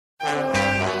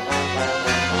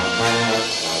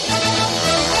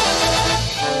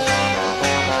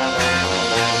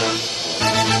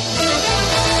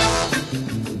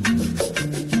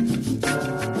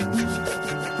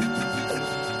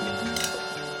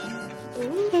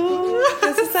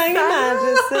مثل سنگ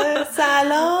مدرسه.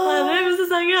 سلام. آره مثل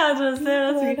سنگ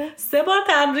مدرسه. 3 بار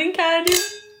تمرین کردیم.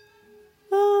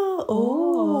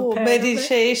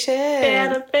 مدیتیشن.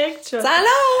 پرفکت شد.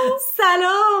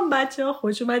 سلام بچه‌ها،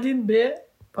 خوش اومدین به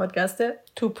پادکست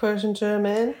تو پرشن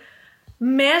جرمن.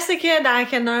 مرسی که در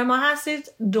کنار ما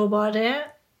هستید. دوباره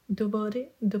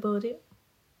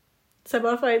 3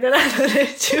 بار فایده نداره.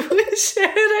 چی بود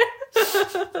شعره؟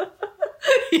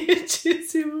 یه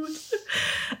چیزی بود.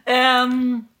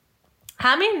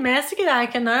 همین، مرسی که در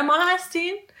کنار ما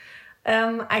هستین.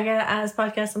 اگر از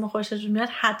پادکست ما خوشتون میاد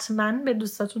حتما به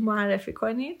دوستاتون معرفی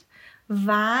کنید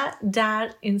و در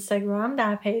اینستاگرام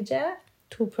در پیج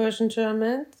تو پرشن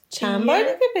جرمن چند بار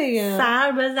دیگه بگم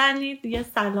سر بزنید، یه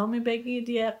سلامی بگید،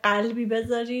 یه قلبی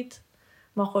بذارید،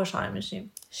 ما خوشحال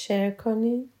میشیم. شیر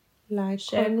کنید،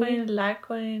 لایک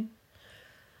کنید.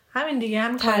 همین دیگه،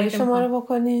 همین تعریف ما رو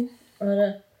بکنین.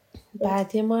 آره.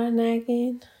 بعدی ما رو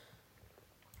نگین.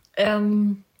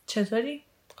 چطوری؟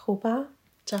 خوبم.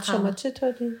 شما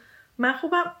چطوری؟ من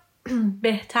خوبم.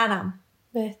 بهترم.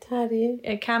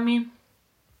 بهتری؟ کمی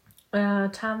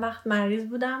چند وقت مریض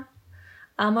بودم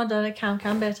اما داره کم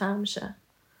کم بهتر میشه.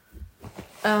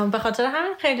 به خاطر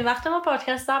همین خیلی وقت ما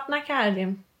پادکست ضبط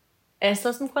نکردیم.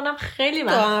 احساس میکنم خیلی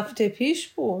وقت. 2 هفته پیش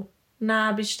بود.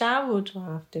 نه بیشتر بود. 2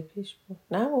 هفته پیش بود.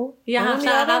 نه بود. یه هفته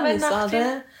عقب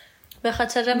انداختیم به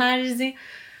خاطر مریضی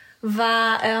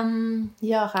و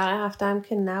یا آخر هفته هم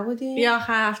که نبودیم. یا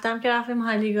آخر هفته هم که رفتیم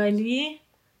هالیگالی.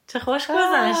 چه خوش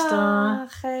گذشت.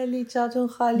 خیلی جاتون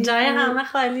خالی. جای همه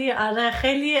خالی. آره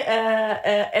خیلی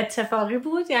اتفاقی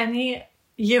بود، یعنی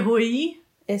یهویی،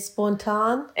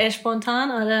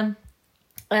 اسپونتان. آره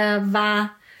و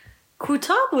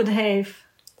کوتاه بود. حیف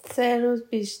 3 روز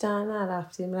بیشتر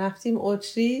نرفتیم. رفتیم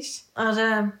اتریش.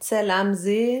 آره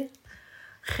سلمزی.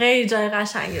 خیلی جای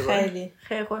قشنگی بود.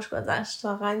 خیلی خوش گذشت.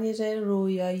 واقعا یه جای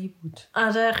رویایی بود.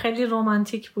 آره خیلی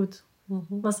رمانتیک بود.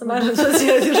 واسه من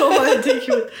زیادی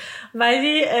رمانتیک بود،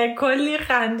 ولی کلی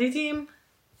خندیدیم.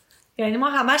 یعنی ما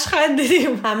همش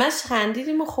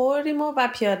خندیدیم و خوردیم و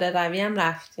پیاده روی هم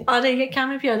رفتیم. آره یه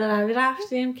کمی پیاده روی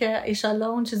رفتیم که ایشالله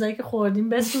اون چیزایی که خوردیم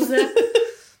بسوزه.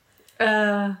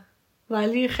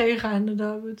 ولی خیلی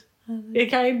خنده‌دار بود. یه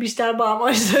کمی بیشتر با هم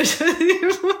آشنا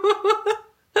شدیم.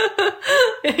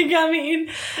 یه کمی این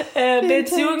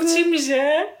بتیوک چی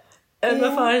میشه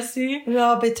به فارسی؟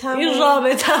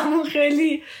 رابطمون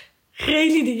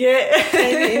خیلی دیگه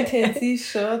خیلی اینتنسیو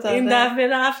شد. این دفعه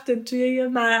رفت توی یه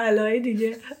مرحله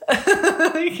دیگه.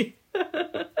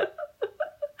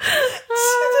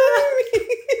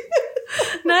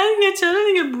 نه دیگه چرا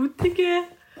دیگه بود دیگه.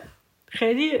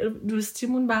 خیلی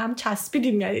دوستیمون به هم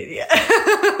چسبیدیم یعنی دیگه.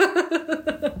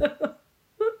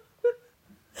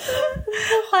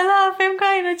 حالا فهم کنم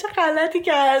اینا چه غلطی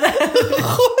کردن.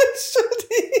 خوش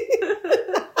شدی.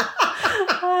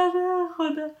 آره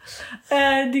خدا.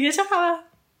 دیگه چه خبر؟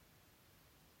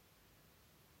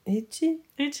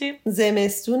 هیچی.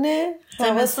 زمستونه.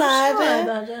 هوا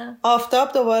سرده.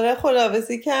 آفتاب دوباره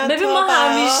خداحافظی کرد. ببین ما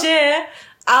همیشه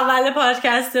اول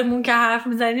پادکستمون که حرف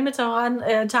میزنیم، اتفاقا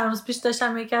چند روز پیش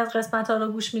داشتم یکی از قسمت‌ها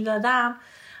رو گوش میدادم،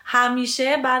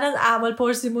 همیشه بعد از اول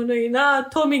پرسیمون و اینا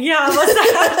تو میگی هوا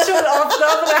سرد شد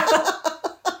آفتاب رفت.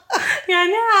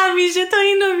 یعنی همیشه تو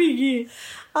اینو میگی.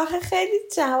 آخه خیلی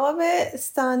جواب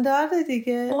استاندارد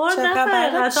دیگه.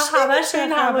 چقدر تو همش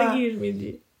این هوا گیر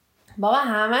میدی. بابا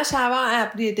همش هوا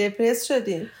ابری، دپرس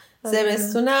شدیم.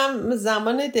 زمستون هم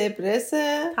زمان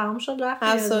دپرسه. تمام شد رفت.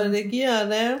 افسردگی.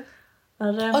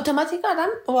 آره اتوماتیک آدم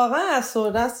واقعا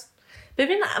افسرده است.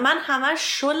 ببین من همش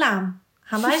شلم.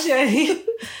 همش یعنی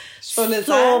شل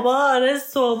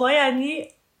صبح یعنی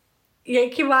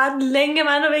یکی باید لنگ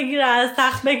منو بگیره از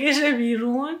تخت بکشه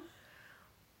بیرون.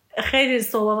 خیلی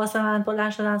صبح واسه من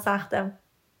بلند شدن سخته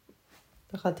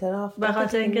به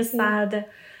خاطر اینکه سرده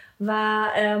و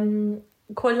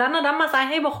کلا آدم مثلا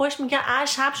هی با خوش میگه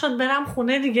شب شد برم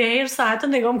خونه دیگه. هی ساعت رو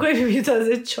نگاه میکنی ببینی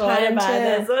تازه 4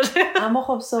 بعد از اما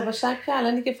خب صبح شب که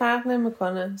الان دیگه فرق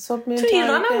نمیکنه. صبح تو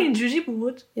ایران هم اینجوری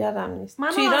بود؟ یادم نیست.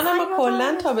 تو ایران هم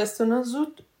کلا تابستونا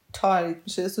زود تاریک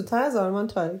میشه، زودتر از آلمان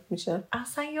تاریک میشه.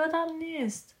 اصلا یادم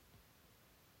نیست.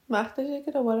 وقتشه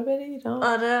که دوباره بری ایران.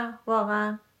 آره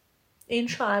واقعا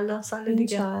انشالله سال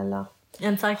دیگه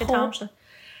امسال که تمام شد.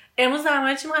 امروز در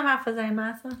مورد چی می‌خوایم حرف بزنیم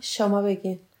مثلا؟ شما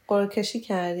بگین. قرعه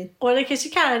کشی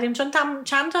کردیم چون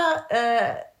چند تا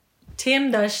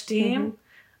تیم داشتیم.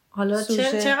 حالا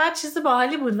چقدر چیز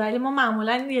باحالی بود، ولی ما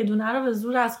معمولا یه دونه رو به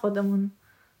زور از خودمون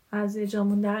از یه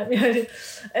جامون در میاریم.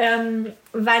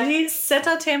 ولی 3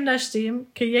 تا تیم داشتیم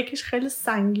که یکیش خیلی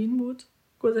سنگین بود،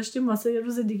 گذاشتیم واسه یه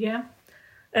روز دیگه.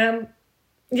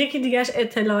 یکی دیگهش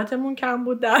اطلاعاتمون کم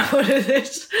بود در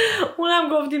موردش، اونم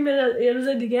گفتیم یه روز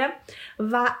دیگه.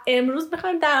 و امروز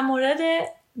میخوایم در مورد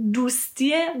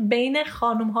دوستی بین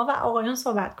خانم ها و آقایون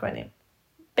صحبت کنیم.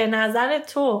 به نظر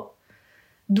تو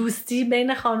دوستی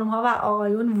بین خانم ها و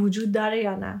آقایون وجود داره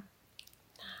یا نه؟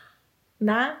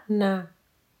 نه؟ نه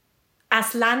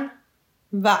اصلا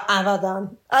و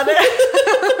ابدا. آره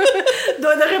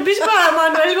 2 دقیقه پیش با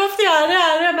امانوئل گفتی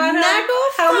آره من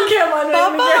نگفتم همون که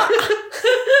امانوئل میگه.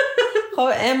 خب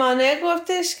امانوئل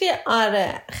گفتش که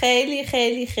آره خیلی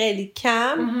خیلی خیلی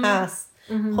کم هست.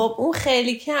 خب اون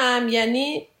خیلی کم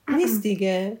یعنی نیست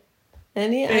دیگه.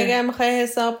 یعنی اگر میخوای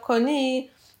حساب کنی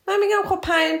من میگم خب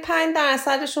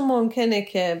 5% ممکنه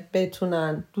که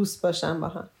بتونن دوست باشن با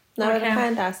هم. 95%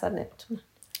 نمیتونن.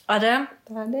 آره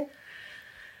بله.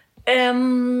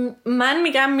 من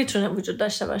میگم میتونه وجود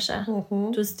داشته باشه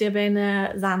دوستی بین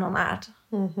زن و مرد.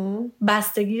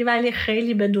 بستگی ولی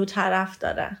خیلی به 2 طرف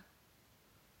داره.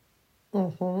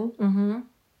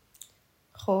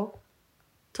 خب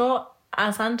تو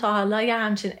اصلا تا حالا یه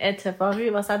همچین اتفاقی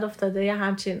واسه افتاده، یه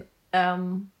همچین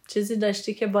چیزی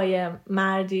داشتی که با یه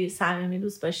مردی صمیمی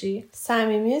دوست باشی؟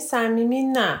 صمیمی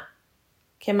نه،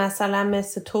 که مثلا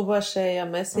مثل تو باشه یا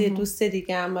مثل یه دوست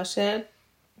دیگه هم باشه.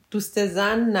 دوست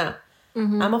زن نه.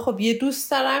 اما خب یه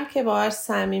دوست دارم که باهاش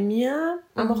صمیمیم،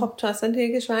 اما خب تو اصلا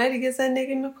توی کشور دیگه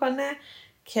زندگی میکنه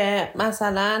که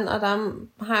مثلا آدم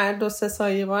هر 2-3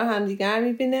 سال یه بار هم دیگر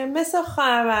میبینه، مثل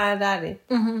خواهر برادری.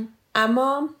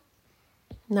 اما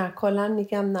نه کلا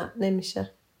میگم نه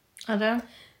نمیشه. آره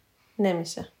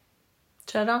نمیشه.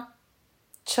 چرا؟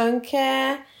 چون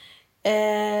که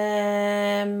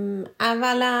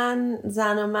اولا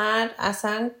زن و مرد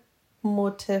اصلا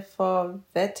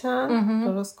متفاوتن.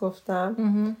 درست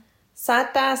گفتم؟ 100%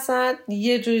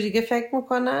 یه جور دیگه فکر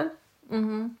میکنن.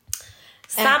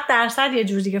 100% یه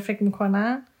جور دیگه فکر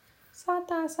میکنن. 100%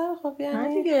 خب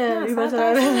یعنی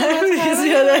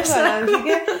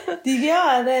دیگه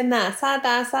آره نه 100%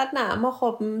 نه. اما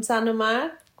خب زن و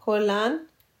مرد کلن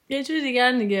یه جور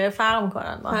دیگه فرق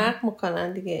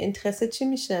میکنن دیگه. اینترسه چی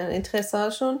میشه؟ اینترسه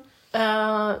هاشون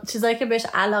چیزایی که بهش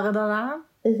علاقه دارن.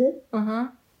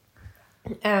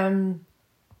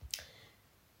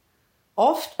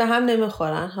 افت به هم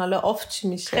نمیخورن. حالا افت چی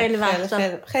میشه؟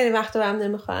 خیلی وقت به هم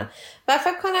نمیخورن. و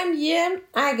فکر کنم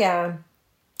اگر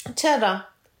چرا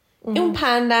اون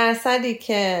 5%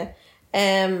 که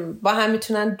با هم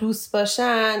میتونن دوست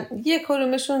باشن یه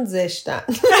کدومشون زشتن.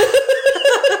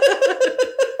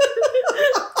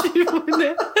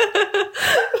 چیونه؟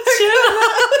 چرا؟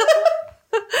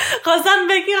 خواستم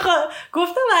بگی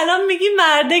گفتم الان میگی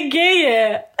مرد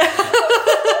گیه.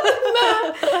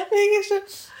 نه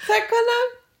فکر کنم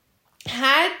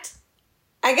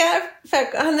اگر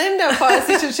نمیدونم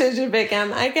فارسیشو چجوری بگم،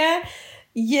 اگر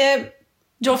یه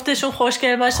جفتشون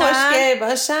خوشگل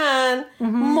باشن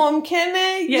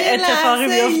ممکنه یه اتفاقی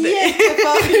بیفته.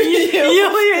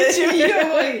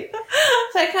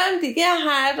 فکر کنم دیگه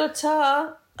هر 2 تا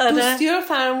دوستی رو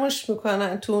فراموش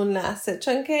میکنن تو اون لحظه،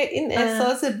 چون که این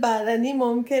احساس بدنی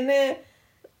ممکنه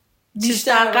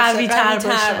بیشتر قوی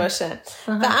تر باشه.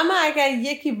 و اما اگر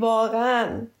یکی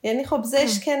واقعا یعنی خب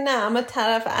زشت که نه اما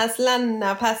طرف اصلا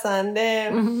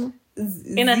نپسنده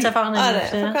این اتفاق نمیفته. آره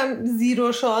فکر کنم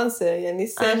 0 شانسه، یعنی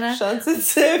 0 شانس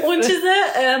 0. اون چیز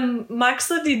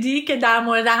مکسو دیدی که در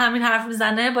مورد همین حرف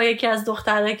میزنه با یکی از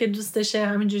دختره که دوستشه،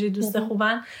 همینجوری دوست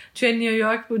خوبن، توی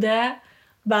نیویورک بوده،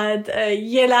 بعد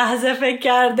یه لحظه فکر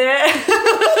کرده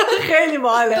خیلی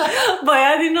باله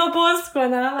باید اینو پست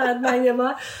کنم حتما یه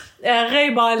بار.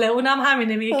 خیلی باله. اونم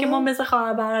همینه، میگه که ما مثل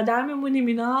خواهر برادر میمونیم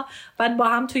اینا، بعد با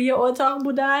هم توی یه اتاق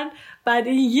بودن، بعد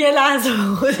این یه لحظه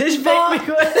خودش فکر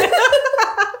میکنه.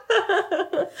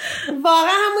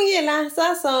 واقعا همون یه لحظه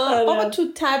است. بابا تو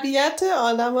طبیعت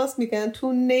آدم هست، میگن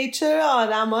تو نیچر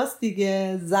آدم هست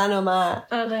دیگه، زن و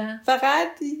مرد. فقط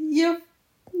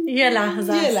یه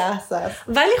لحظه است.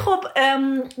 ولی خب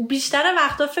بیشتر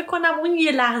وقتا فکر کنم اون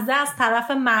یه لحظه از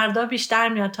طرف مردا بیشتر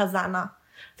میاد تا زنا.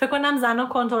 فکر کنم زنا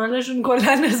کنترلشون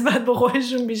کلا نسبت به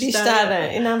خودشون بیشتره.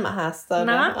 اینم هست.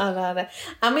 آره.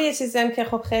 اما یه چیزی هم که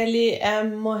خب خیلی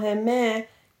مهمه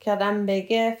که آدم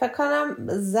بگه، فکر کنم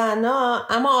زنا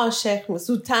اما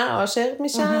زودتر عاشق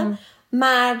میشن.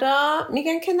 مردا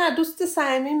میگن که نه دوست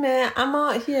صمیمه،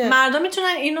 اما مردا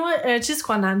میتونن اینو چیز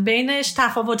کنن، بینش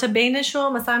تفاوت بینشو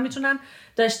مثلا میتونن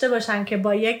داشته باشن که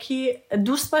با یکی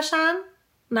دوست باشن،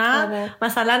 نه آره.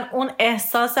 مثلا اون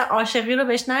احساس عاشقی رو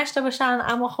بهش نشته باشن،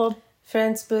 اما خب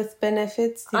friends with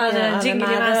benefits دیگه. آره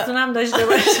جنگلی مستون هم داشته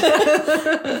باشن.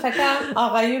 فکرم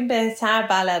آقایون بهتر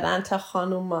بلدن تا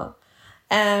خانوما.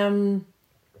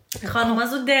 خانوما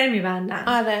زود در میبندن.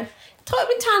 آره خب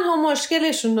این تنها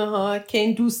مشکلشونه ها که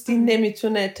این دوستی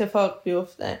نمیتونه اتفاق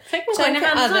بیفته. فکر میکنی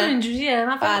هنوز اینجوریه؟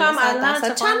 من فکر کنم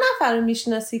الان چند نفر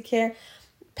میشناسی که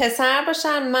پسر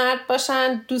باشن مرد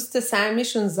باشن دوست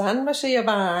صمیمیشون زن باشه یا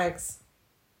برعکس؟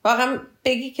 واقعا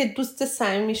بگی که دوست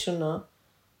صمیمیشون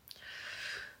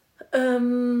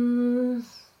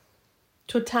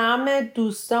تو تمام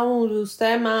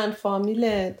دوستای من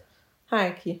فامیلت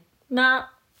هر کی؟ نه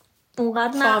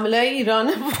اونقدر نه.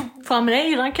 فامیلای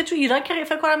ایران که تو ایران که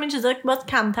فکر کنم این چیزا باز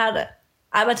کمتره.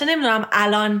 البته نمیدونم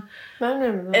الان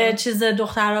چیز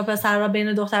دخترها پسرها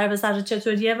بین دختر و پسر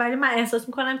چطوریه، ولی من احساس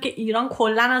میکنم که ایران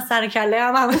کلا از سر کله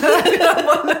هم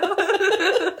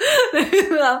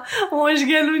نمیدونم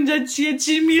مشکل اونجا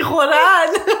چی میخورن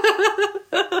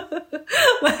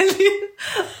ولی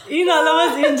این حالا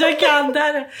باز اینجا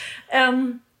کمتره.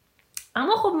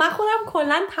 اما خب من خودم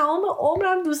کلا تمام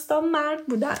عمرم دوستام مرد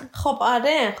بودن. خب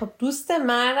آره، خب دوست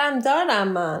مردم دارم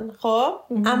من، خب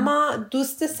اما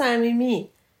دوست صمیمی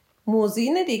موضوع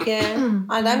اینه دیگه.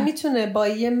 آدم میتونه با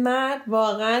یه مرد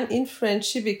واقعا این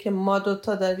فرندشیپی که ما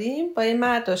دوتا داریم با یه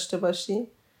مرد داشته باشی.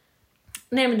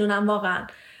 نمیدونم واقعا،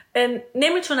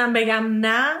 نمیتونم بگم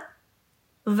نه،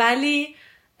 ولی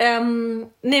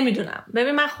نمیدونم.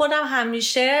 ببین من خودم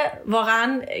همیشه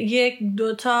واقعا یک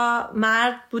دوتا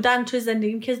مرد بودن توی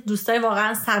زندگیم که دوستای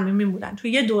واقعا صمیمی بودن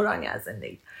توی یه دورانی از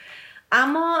زندگی.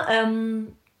 اما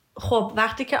خب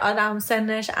وقتی که آدم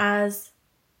سنش از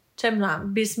چه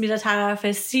میدونم 20 میره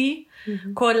طرف 30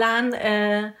 کلن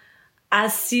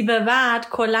از 30 به بعد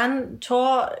کلن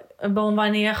تو به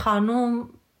عنوان یه خانوم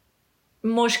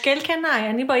مشکل که نه،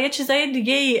 یعنی با یه چیزای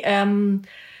دیگه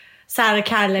سر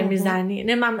کله میزنی.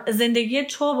 نمیم زندگی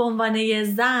تو به عنوان یه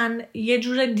زن یه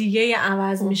جور دیگه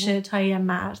عوض میشه تا یه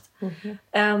مرد.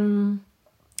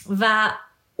 و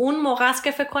اون موقع است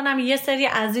که فکر کنم یه سری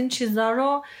از این چیزا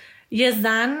رو یه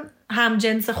زن هم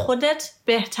جنس خودت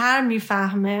بهتر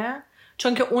میفهمه،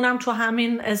 چون که اونم تو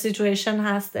همین سیچویشن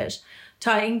هستش،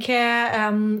 تا اینکه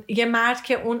یه مرد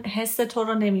که اون حس تو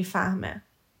رو نمیفهمه.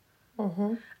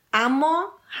 اما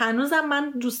هنوزم من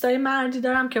دوستای مردی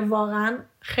دارم که واقعا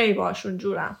خیلی باشون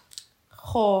جورم.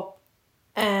 خب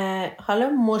حالا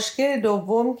مشکل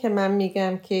دوم که من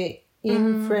میگم که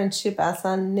این فرندشیپ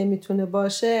اصلا نمیتونه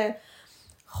باشه،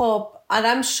 خب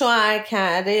آدم شوهر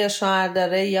کرده یا شوهر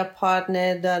داره یا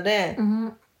پارتنر داره.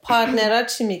 پارتنرها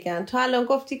چی میگن؟ تو الان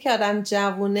گفتی که آدم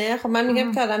جوونه، خب من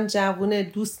میگم که آدم جوونه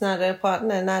دوست نداره،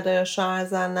 پارتنر نداره، شوهر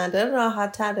زن نداره،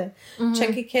 راحت تره،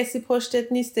 چون که کسی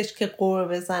پشتت نیستش که قور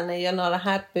بزنه یا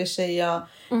ناراحت بشه یا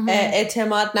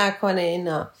اعتماد نکنه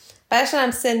اینا. بعدش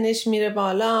هم سنش میره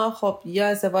بالا، خب یا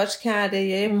ازدواج کرده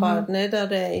یا یه پارتنر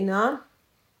داره اینا.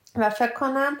 و فکر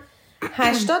کنم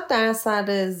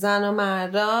 80% زن و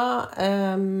مردا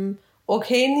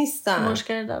اوکی نیستن،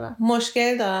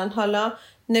 مشکل دارن. حالا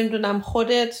نمیدونم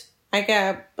خودت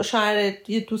اگر شاید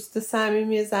یه دوست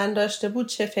صمیمی زن داشته بود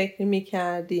چه فکری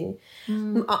میکردی؟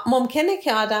 ممکنه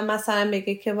که آدم مثلا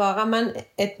بگه که واقعا من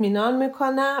اطمینان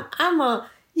میکنم، اما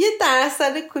یه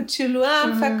درصد کوچولو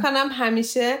هم فکر کنم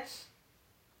همیشه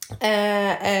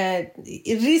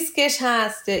ریسکش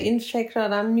هست. این فکر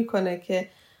آدم میکنه که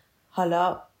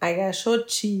حالا اگر شد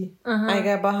چی؟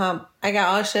 اگر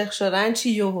عاشق شدن چی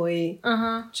یهویی؟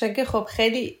 چون که خب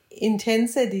خیلی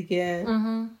اینتنس دیگه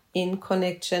این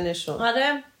کانکشنشون.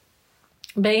 آره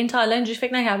به این تا حالا اینجوری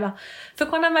فکر نکردم. فکر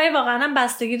کنم ولی واقعا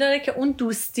بستگی داره که اون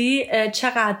دوستی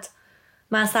چقدر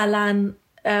مثلا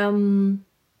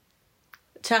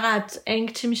چقدر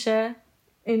چی میشه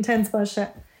اینتنس باشه.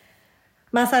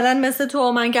 مثلا مثل تو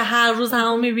و من که هر روز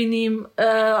همو میبینیم،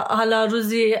 حالا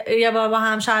روزی یه بار با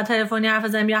هم شاید تلفنی حرف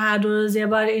بزنیم یا هر دو روز یه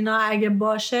بار، اینا اگه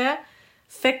باشه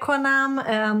فکر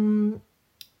کنم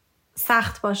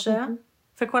سخت باشه.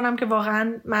 فکر کنم که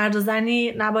واقعا مرد و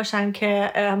زنی نباشن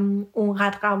که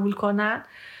اونقدر قبول کنن.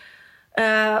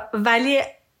 ولی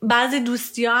بعضی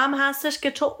دوستی ها هم هستش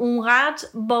که تو اونقدر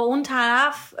با اون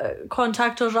طرف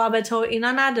کنتاکت و رابطه و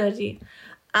اینا نداری،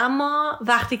 اما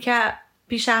وقتی که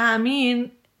پیش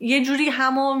همین یه جوری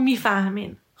همو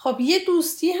میفهمین. خب یه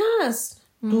دوستی هست،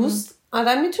 دوست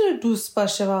آدم میتونه دوست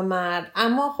باشه با مرد،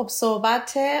 اما خب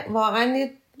صحبت واقعا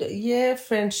یه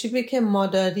فرندشیپی که ما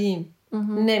داریم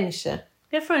نمیشه.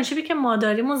 یه فرندشیپی که ما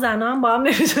داریم و زنها هم با هم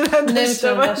نمیتونن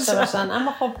داشته باشن،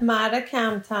 اما خب مرد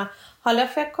کمتر. حالا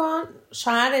فکر کن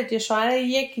شوهر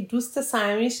یکی دوست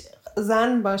صمیمیش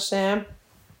زن باشه،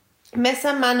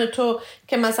 مثل من و تو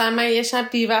که مثلا من یه شب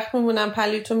دیر وقت میمونم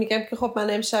پلیتو میگم که خب من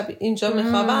امشب اینجا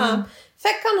میخوابم.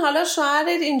 فکر کن حالا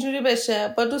شوهرت اینجوری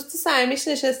بشه، با دوست صمیمیش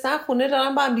نشستن خونه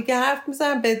دارن با هم دیگه حرف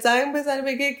میزنن، به زنگ بزنه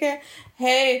بگه که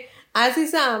هی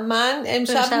عزیزم من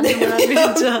امشب نمیمونم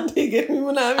اینجا دیگه،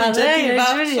 میمونم اینجا دیر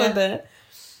وقت شده.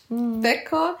 فکر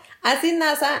کن از این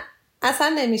نظر اصلا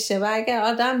نمیشه و اگر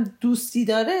آدم دوستی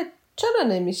داره چرا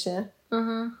نمیشه؟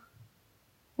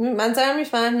 منظرم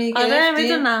میفهمی؟ آره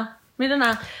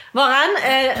میدونم واقعا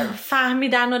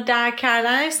فهمیدن و درک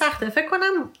کردنش سخته. فکر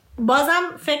کنم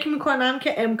بازم فکر میکنم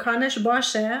که امکانش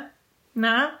باشه،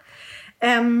 نه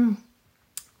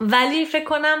ولی فکر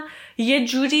کنم یه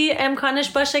جوری امکانش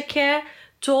باشه که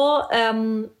تو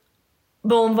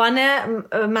به عنوان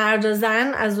مرد و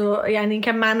زن یعنی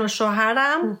که من و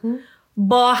شوهرم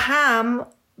با هم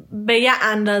به یه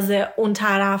اندازه اون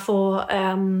طرف و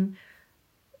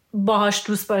باهاش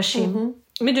دوست باشیم.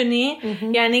 میدونی؟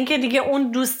 یعنی اینکه دیگه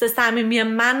اون دوست صمیمی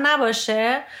من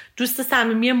نباشه، دوست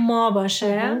صمیمی ما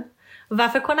باشه و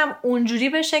فکر کنم اونجوری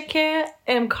بشه که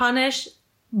امکانش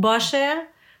باشه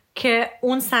که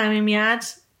اون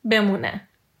صمیمیت بمونه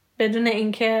بدون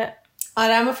اینکه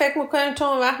آره. اما فکر میکنم تو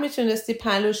اون وقت میتونستی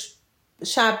پلوش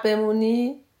شب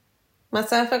بمونی؟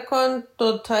 مثلا فکر کن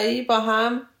دوتایی با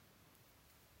هم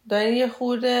دارین یه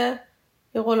خورده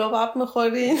یه قلوب آب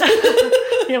میخورین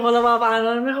یه قلوب آب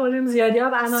انار میخوریم، زیادی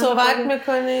آب انار صحبت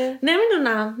میکنین.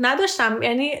 نمیدونم نداشتم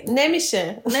یعنی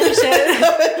نمیشه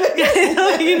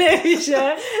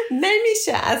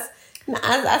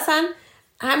از اصلا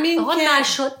همین که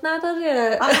نشد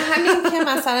نداره. همین که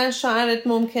مثلا شوهرت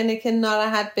ممکنه که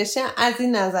ناراحت بشه از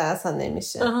این نظر اصلا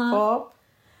نمیشه. خب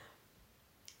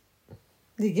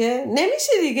دیگه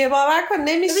نمیشه دیگه، باور کن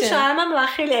نمیشه. شوهر من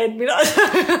خیلی اطمینان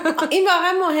این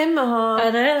واقعا مهمه ها.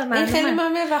 آره این خیلی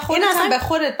مهمه و خودت هم به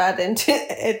خودت بعد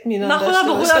اطمینان داشته باشه.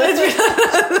 من خودم به خودم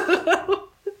اطمینان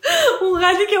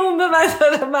اونقدری که اون به من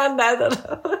داره من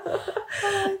ندارم.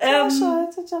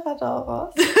 شاید تو چقدر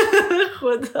آقاست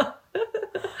خدا.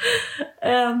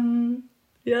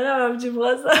 یادم همچی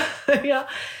بازم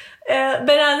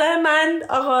به نظر من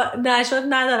آقا نشد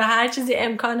نداره، هر چیزی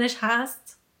امکانش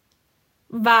هست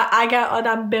و اگر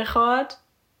آدم بخواد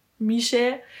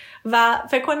میشه و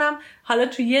فکر کنم حالا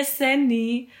تو یه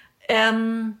سنی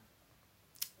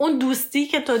اون دوستی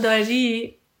که تو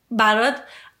داری برات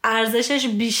ارزشش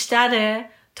بیشتره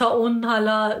تا اون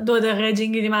حالا 2 دقیقه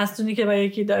جینگیری مستونی که با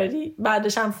یکی داری،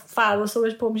 بعدش هم فردا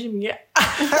صبحش پا میشی میگه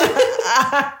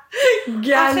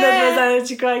گندت بزنه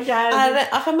چی کار کردی. آره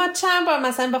آخه ما چند بار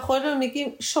مثلا به خودمون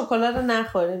میگیم شکلات رو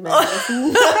نخوریم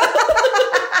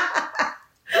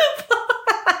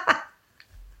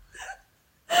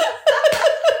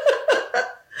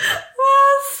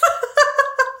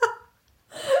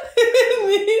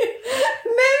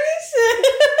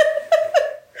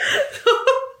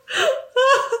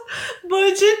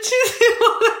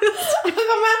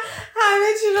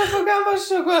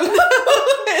شکلات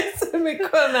حس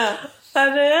میکنم.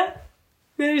 آره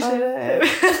نمیشه.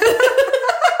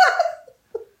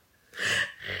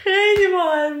 خیلی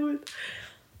باحال بود.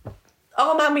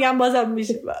 آقا من میگم بازم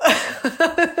میشه.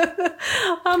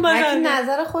 من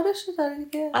نظر خودشو داره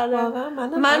دیگه.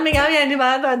 من میگم یعنی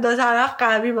باید 2 طرف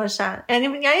قوی باشن.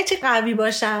 یعنی چی قوی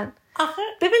باشن؟ آخه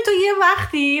ببین تو یه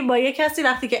وقتی با یه کسی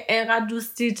وقتی که اینقدر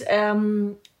دوستیت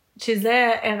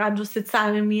اینقدر دوستیت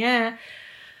صمیمیه،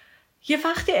 یه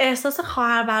وقتی احساس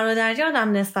خواهر برادری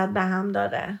آدم نسبت به هم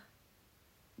داره.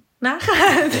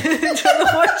 نخند چون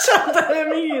خودشم داره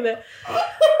میگیره.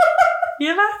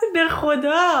 یه وقتی به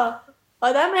خدا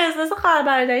آدم احساس خواهر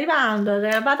برادری به هم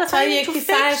داره، بعد اصلا یکی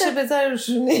سرشو بذاره رو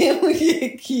شونه اون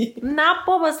یکی. نه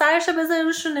بابا سرشو بذاره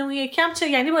رو شونه اون یکی هم چه،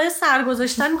 یعنی باید سر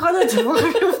گذاشتن میخواد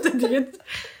اتفاقی بیفته دیگه.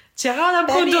 چقدر آدم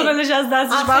کنترلش از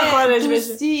دستش بر خارج بشه.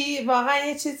 دوستی واقعا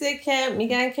یه چیزی که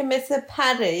میگن که مثل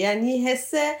پره، یعنی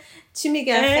حس چی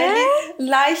میگن خیلی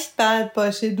لایشت باید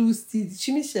باشه. دوستی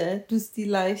چی میشه؟ دوستی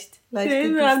لایشت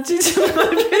نمیدونم چی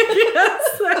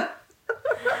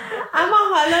اما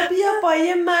حالا بیا با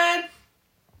یه مرد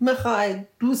میخوای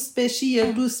دوست بشی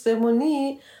یا دوست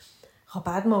بمونی، خب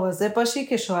بعد مواظب باشی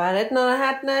که شوهرت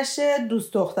ناراحت نشه،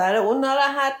 دوست دختر اون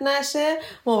ناراحت نشه،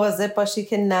 مواظب باشی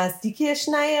که نزدیکش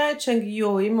نیاد، چون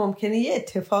یهویی ممکنه یه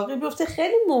اتفاقی بیفته.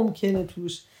 خیلی ممکنه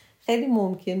توش، خیلی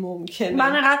ممکنه.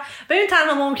 من ببین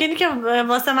تنها ممکنی که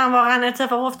واسه من واقعا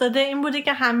اتفاق افتاده این بوده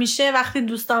که همیشه وقتی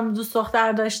دوستام دوست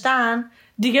دختر داشتن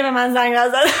دیگه به من زنگ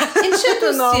نزدن. این چه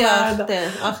دوستی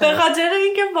آخه؟ به خاطر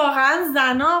اینکه واقعا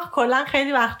زنا کلا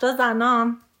خیلی وقتا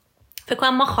زنا، فکر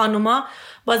کنم ما خانوما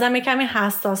بازم یه کمی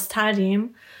حساس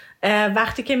تریم،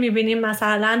 وقتی که میبینیم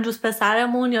مثلا دوست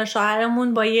پسرمون یا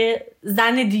شوهرمون با یه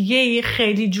زن دیگه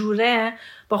خیلی جوره،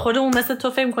 با خودمون مثل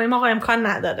تو فکر میکنیم آقا امکان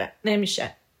نداره،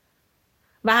 نمیشه.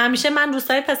 و همیشه من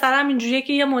دوستای پسرم اینجوریه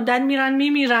که یه مدت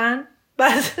میمیرن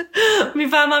بعد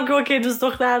میفهمم که اوکی دوست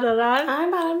دختر دارن.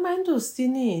 برای من دوستی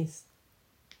نیست،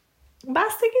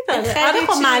 بستگی داره. خیلی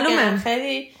خب معلومه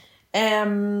خیلی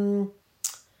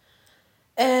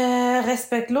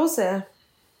رسپکتلوزه.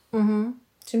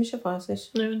 چی میشه فارسیش؟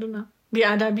 نمیدونم.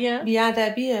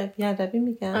 بیادبی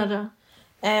میگن. آره.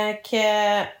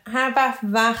 که هر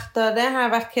وقت داره،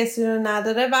 هر وقت کسی رو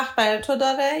نداره، وقت برای تو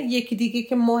داره، یکی دیگه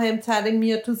که مهمتره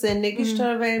میاد تو زندگیش تو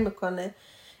رو ول میکنه.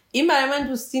 این برای من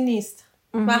دوستی نیست.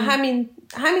 و همین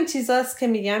چیزاست که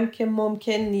میگم که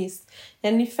ممکن نیست.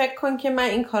 یعنی فکر کن که من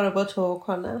این کارو با تو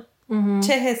کنم،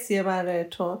 چه حسیه برای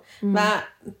تو؟ و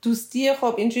دوستی،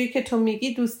 خب اینجوری که تو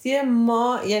میگی دوستی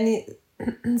ما یعنی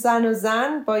زن و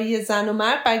زن با یه زن و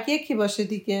مرد باید یکی باشه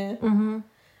دیگه.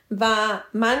 و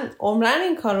من عمرن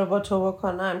این کار رو با تو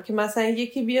بکنم که مثلا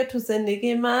یکی بیا تو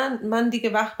زندگی من دیگه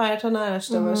وقت برای تو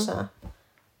نداشته باشم.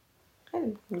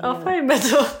 آفرین به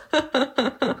تو.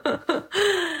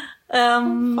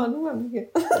 خانومم میگه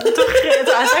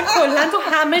تو اصلا کلا تو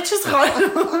همه چیز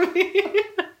خانومی.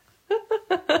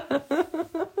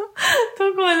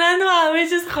 تو کلا تو همه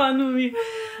چیز خانومی.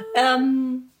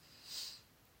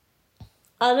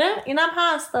 آره اینم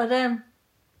هست. آره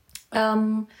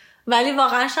ولی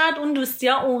واقعا شاید اون دوستی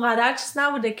ها اونقدر چیز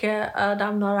نبوده که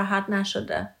آدم ناراحت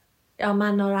نشده یا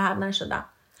من ناراحت نشدم.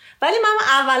 ولی من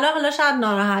اولا حالا شاید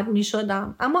ناراحت می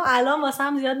شدم، اما الان واسه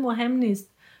هم زیاد مهم نیست،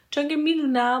 چون که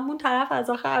میدونم اون طرف از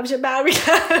آخر همیشه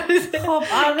برمیگرده. خب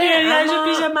آره اما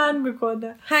پیش من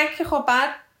میکنه. هر کی خب بعد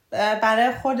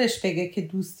برای خودش بگه که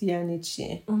دوستی یعنی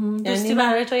چی. دوستی یعنی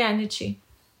برای تو یعنی چی؟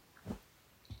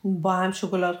 با هم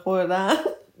شکلات خوردن،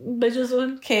 به جز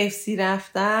اون KFC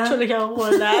رفتن، چاله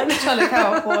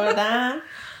کباب خوردن.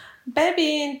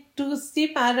 ببین دوستی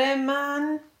برای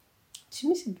من چی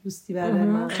میشه؟ دوستی برای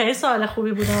من خیلی سوال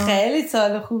خوبی بود. خیلی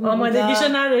سوال خوبی بود.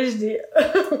 آمادگیشو نداشتی؟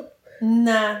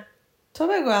 نه تو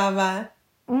بگو اول.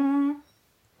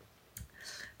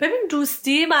 ببین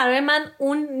دوستی برای من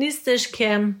اون نیستش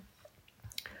که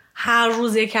هر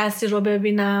روز یک کسی رو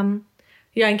ببینم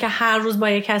یا اینکه هر روز با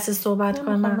یک کسی صحبت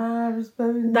کنم.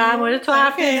 در مورد تو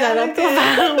حرف میزدم تو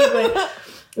فرق میکنی.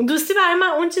 دوستی برای من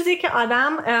اون چیزی که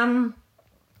آدم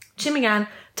چی میگن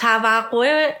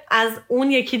توقع از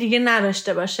اون یکی دیگه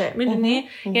نداشته باشه. میدونی؟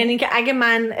 یعنی که اگه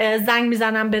من زنگ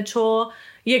میزنم به تو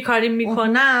یه کاری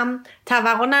میکنم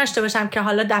توقع نداشته باشم که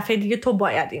حالا دفعه دیگه تو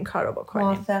باید این کارو بکنی.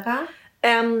 موافقم.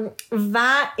 و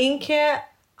اینکه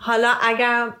حالا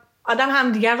اگر آدم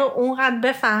هم دیگر رو اونقدر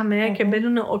بفهمه که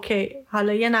بدون اوکی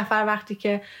حالا یه نفر وقتی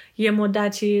که یه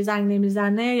مدتی زنگ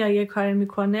نمیزنه یا یه کاری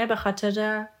میکنه به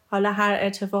خاطر حالا هر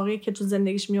اتفاقی که تو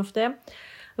زندگیش میفته،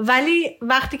 ولی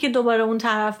وقتی که دوباره اون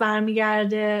طرف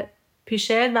برمیگرده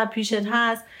پیشت و پیشت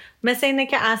هست، مثل اینه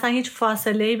که اصلا هیچ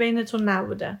فاصله‌ای بینتون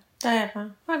نبوده. دقیقا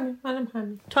منم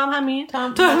همین. تو هم همین؟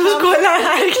 تو امروز کلا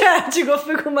هر چی گفت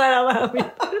بگو منم همین.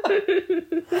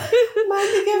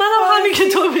 منم همین که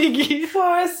تو بگی.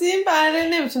 فارسی برای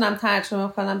نمیتونم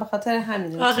ترجمه کنم، به خاطر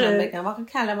همین نمیتونم بگم. واقعا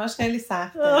کلمه‌اش خیلی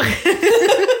سخته.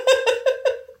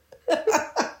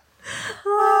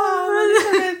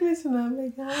 میتونم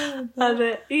بگم.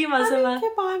 آره این مثلا که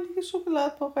با هم دیگه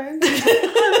شکلات بخوریم.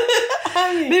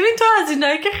 ببین تو از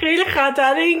اینایی که خیلی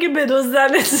خطره این که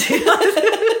بدزدن زیاده.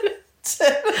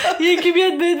 یکی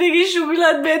بیاد بهت بگی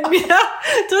شکلات بهت میدم،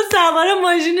 تو سوار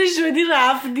ماشین شدی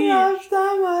رفتم.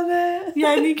 آره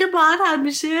یعنی که باید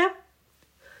همیشه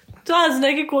تو از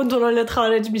اینایی که کنترلت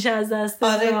خارج میشه از دست.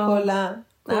 آره کلا.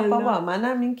 نه بابا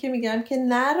منم این که میگم که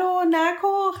نرو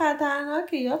نکن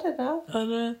خطرناکه، یادت رفت.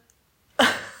 آره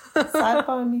 100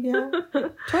 بار میگم.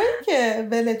 تو این که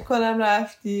ولت کنم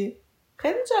رفتی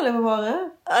خیلی جالبه واقعا.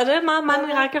 آره من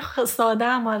اینقدر که ساده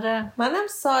ام. آره منم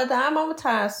ساده ام اما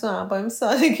ترسوام. با این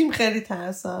سادگیم خیلی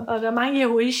ترسوام. آره من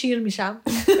یهویی شیر میشم.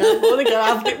 اون که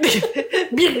رفتیم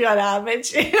بیخیال همه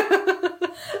چی.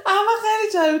 اما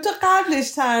خیلی جالبه تو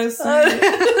قبلش ترسویی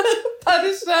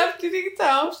بعدش رفتی دیگه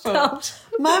تمام شد.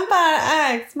 من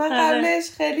برعکس، من قبلش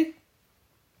خیلی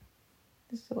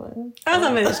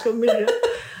ازم بدش کن میگه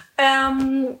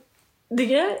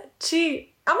دیگه چی.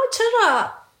 اما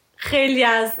چرا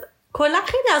کلا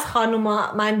خیلی از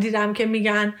خانوما من دیدم که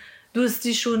میگن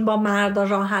دوستیشون با مردا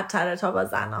راحت تره تا با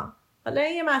زنا. حالا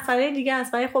یه مسئله دیگه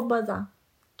است ولی خب بازم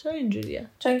چرا اینجوریه؟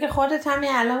 چون که خودت همین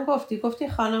الان گفتی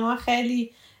خانوما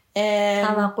خیلی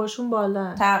توقعشون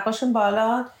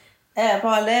بالا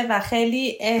و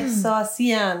خیلی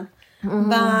احساسی هن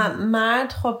و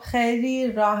مرد خب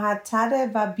خیلی راحت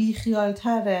تره و بیخیال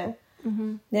تره.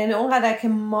 یعنی اونقدر که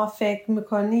ما فکر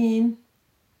میکنیم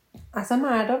اصلا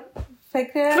مردا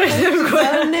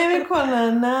فکر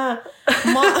نمیکنن. نه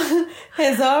ما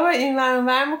هزار بار این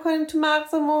ور میکنیم تو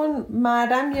مغزمون،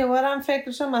 مردم یه بارم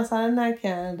فکرشو مثلا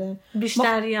نکرده.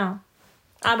 بیشتری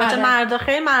البته مردا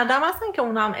خیلی مردم هستن که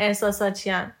اونا هم احساساتی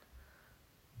هن.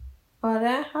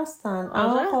 آره هستن.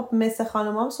 اما خب مثل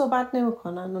خانم هم صحبت نمی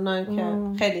کنن. اونا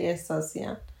که خیلی احساسی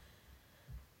هن.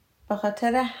 به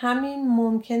خاطر همین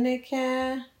ممکنه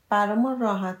که برامون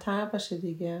راحت تر باشه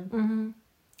دیگه.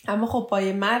 اما خب با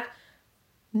یه مرد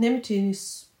نمیتونی،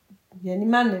 یعنی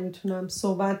من نمیتونم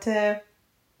صحبت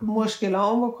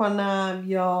مشکلام بکنم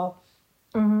یا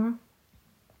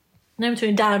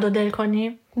نمیتونی درد و دل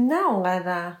کنی. نه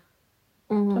اونقدر.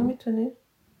 تو میتونی؟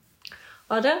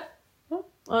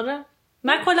 آره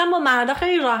من کلا با مردا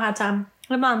خیلی راحتم.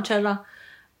 نمیدونم چرا.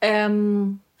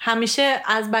 همیشه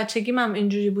از بچگیم هم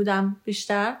اینجوری بودم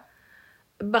بیشتر.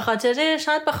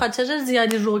 شاید به خاطر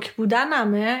زیادی رک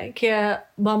بودنمه که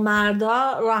با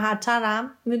مردا راحت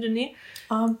ترم. میدونی؟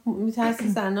 میترسی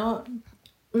زنا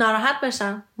ناراحت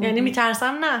بشن. یعنی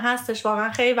میترسم نه، هستش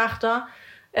واقعا. خیلی وقتا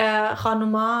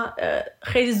خانوما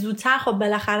خیلی زودتر خب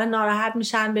بالاخره ناراحت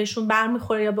میشن، بهشون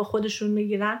برمیخوره یا به خودشون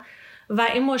میگیرن و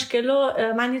این مشکل رو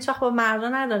من هیچ وقت با مردا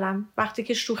ندارم. وقتی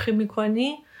که شوخی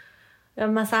میکنی،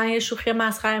 مثلا یه شوخی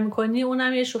مسخره میکنی،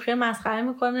 اونم یه شوخی مسخره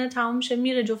میکنه، تمام میشه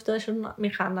میره، جفتشون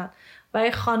میخندن. و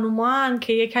این خانوما هم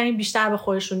که یه کمی بیشتر به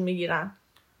خودشون میگیرن.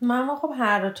 من خب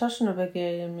هر دوتاشون رو به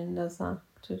گریه میندازم.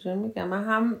 چجوری میگم؟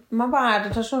 من با هر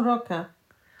دوتاشون رکم.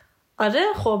 آره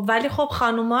خب ولی خب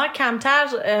خانوما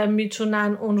کمتر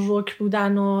میتونن اون رک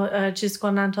بودن و چیز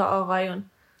کنن تا آقایون.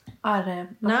 آره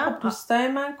نه خب دوستای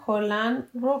من کلن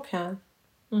رکن.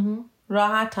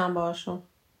 راحتم باشون.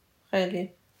 خیلی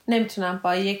نمیتونم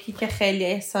با یکی که خیلی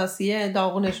احساسیه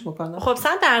داغونش میکنم. خب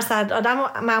 100%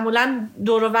 آدم معمولا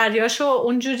دور و بریاشو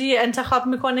اونجوری انتخاب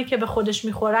میکنه که به خودش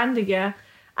میخورن دیگه.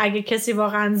 اگه کسی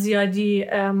واقعا زیادی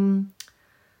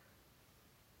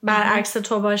برعکس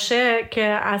تو باشه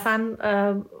که اصلا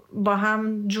با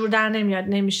هم جور در نمیاد،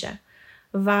 نمیشه.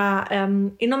 و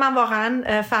اینو من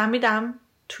واقعا فهمیدم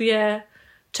توی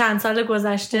چند سال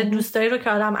گذشته. دوستایی رو که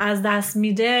آدم از دست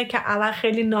میده که اول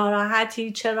خیلی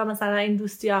ناراحتی چرا مثلا این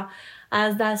دوستی ها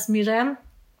از دست میره،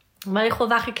 ولی خب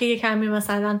وقتی که یه کمی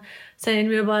مثلا سنین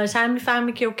میره بالاتر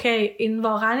میفهمی که اوکی این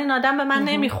واقعا این آدم به من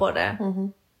نمیخوره.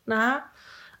 نه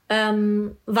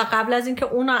و قبل از اینکه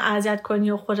اونا اذیت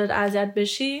کنی و خودت اذیت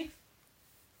بشی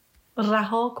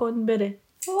رها کن بره.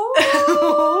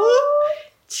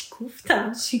 چی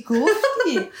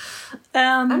گفتی؟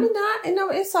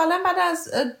 این سالم بعد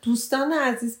از دوستان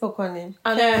عزیز بکنیم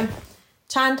که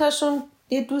چند تاشون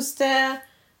یه دوست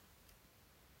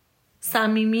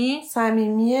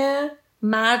صمیمیه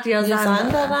مرد یا زن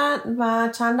دارن و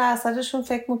چند درصدشون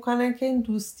فکر میکنن که این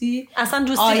دوستی اصلا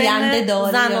دوستی آینده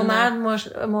داره، زن و مرد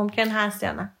ممکن هست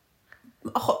یا نه.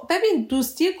 خب ببین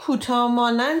دوستی کوتاه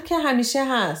مانند که همیشه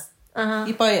هست.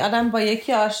 آدم با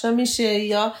یکی آشنا میشه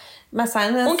یا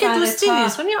مثلا اون که دوستی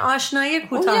نیست، اون یه آشنایی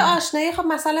کوتاه. اون یه آشنایی خب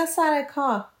مثلا سر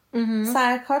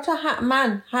کار تو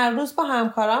من هر روز با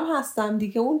همکارام هستم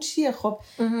دیگه. اون چیه؟ خب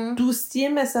دوستی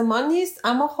مثل ما نیست،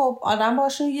 اما خب آدم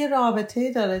باشون یه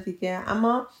رابطه‌ای داره دیگه.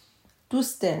 اما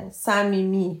دوست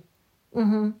صمیمی،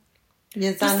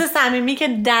 دوست صمیمی که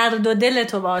درد و دل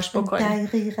تو باهاش بکنی.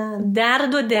 دقیقاً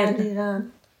درد و دل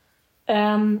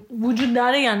وجود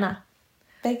داره یا نه؟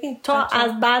 بگی تو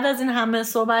از بعد از این همه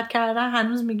صحبت کردن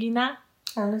هنوز میگی نه؟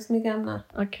 هنوز میگم نه.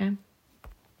 اوکی.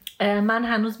 من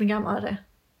هنوز میگم آره.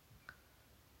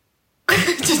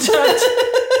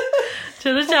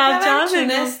 چرا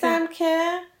تونستم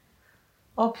که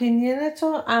اپینین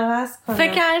تو عوض کنم.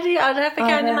 فکر کردی؟ آره فکر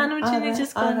کردی منو میتونی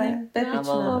چیز کنی؟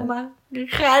 بپیچونم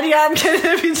خری هم که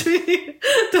نمیتونی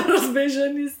درست بشو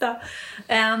نیستم.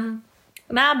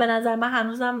 نه به نظر من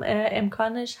هنوزم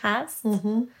امکانش هست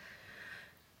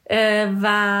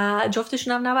و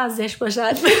جفتشون هم نباید زشت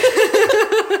باشد.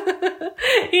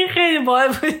 این خیلی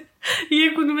باید بود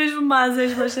یک کدومشون باید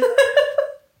زشت باشه،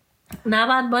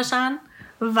 نباید باشن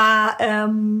و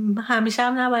همیشه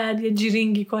هم نباید یه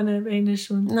جیرینگی کنه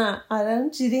بینشون. نه آره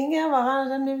جیرینگ هم واقعا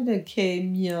آدم نمیدونه کی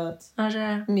میاد.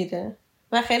 آره میره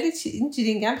و خیلی این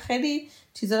جیرینگ هم خیلی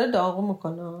چیزا رو داغو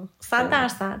میکنه.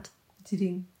 100%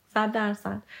 جیرینگ 100%.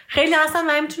 خیلی هستن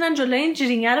و میتونن جلوی این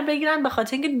جیرینگه رو بگیرن به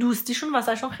خاطر اینکه دوستیشون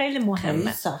واسهشون خیلی مهمه.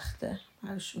 خیلی سخته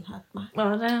براشون حتما.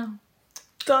 آره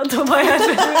تو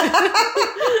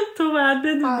باید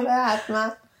بدونی. آره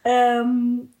حتما.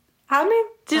 همین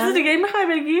چیز دیگه میخوای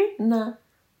بگی؟ نه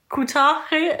کوتاه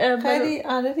خیلی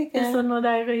آره دیگه 29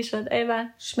 دقیقه شد. ایول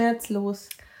شمرتلوس.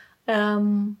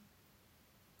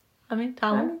 همین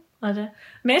تمام. آره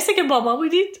مرسی که با ما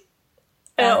بودید.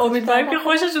 امیدوارم که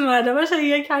خوشتون اومده باشه،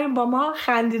 یک کمی با ما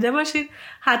خندیده باشید.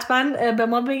 حتما به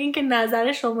ما بگین که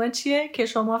نظر شما چیه، که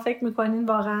شما فکر میکنین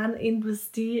واقعا این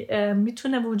دوستی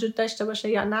میتونه وجود داشته باشه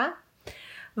یا نه.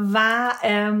 و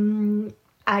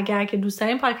اگر که دوست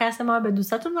دارین پادکست ما به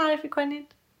دوستاتون معرفی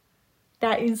کنید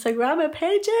در اینستاگرام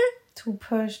پیج تو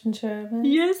Persian German.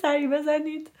 یه سری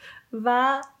بزنید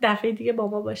و دفعه دیگه با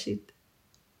ما باشید.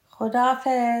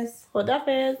 خداحافظ.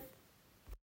 خداحافظ.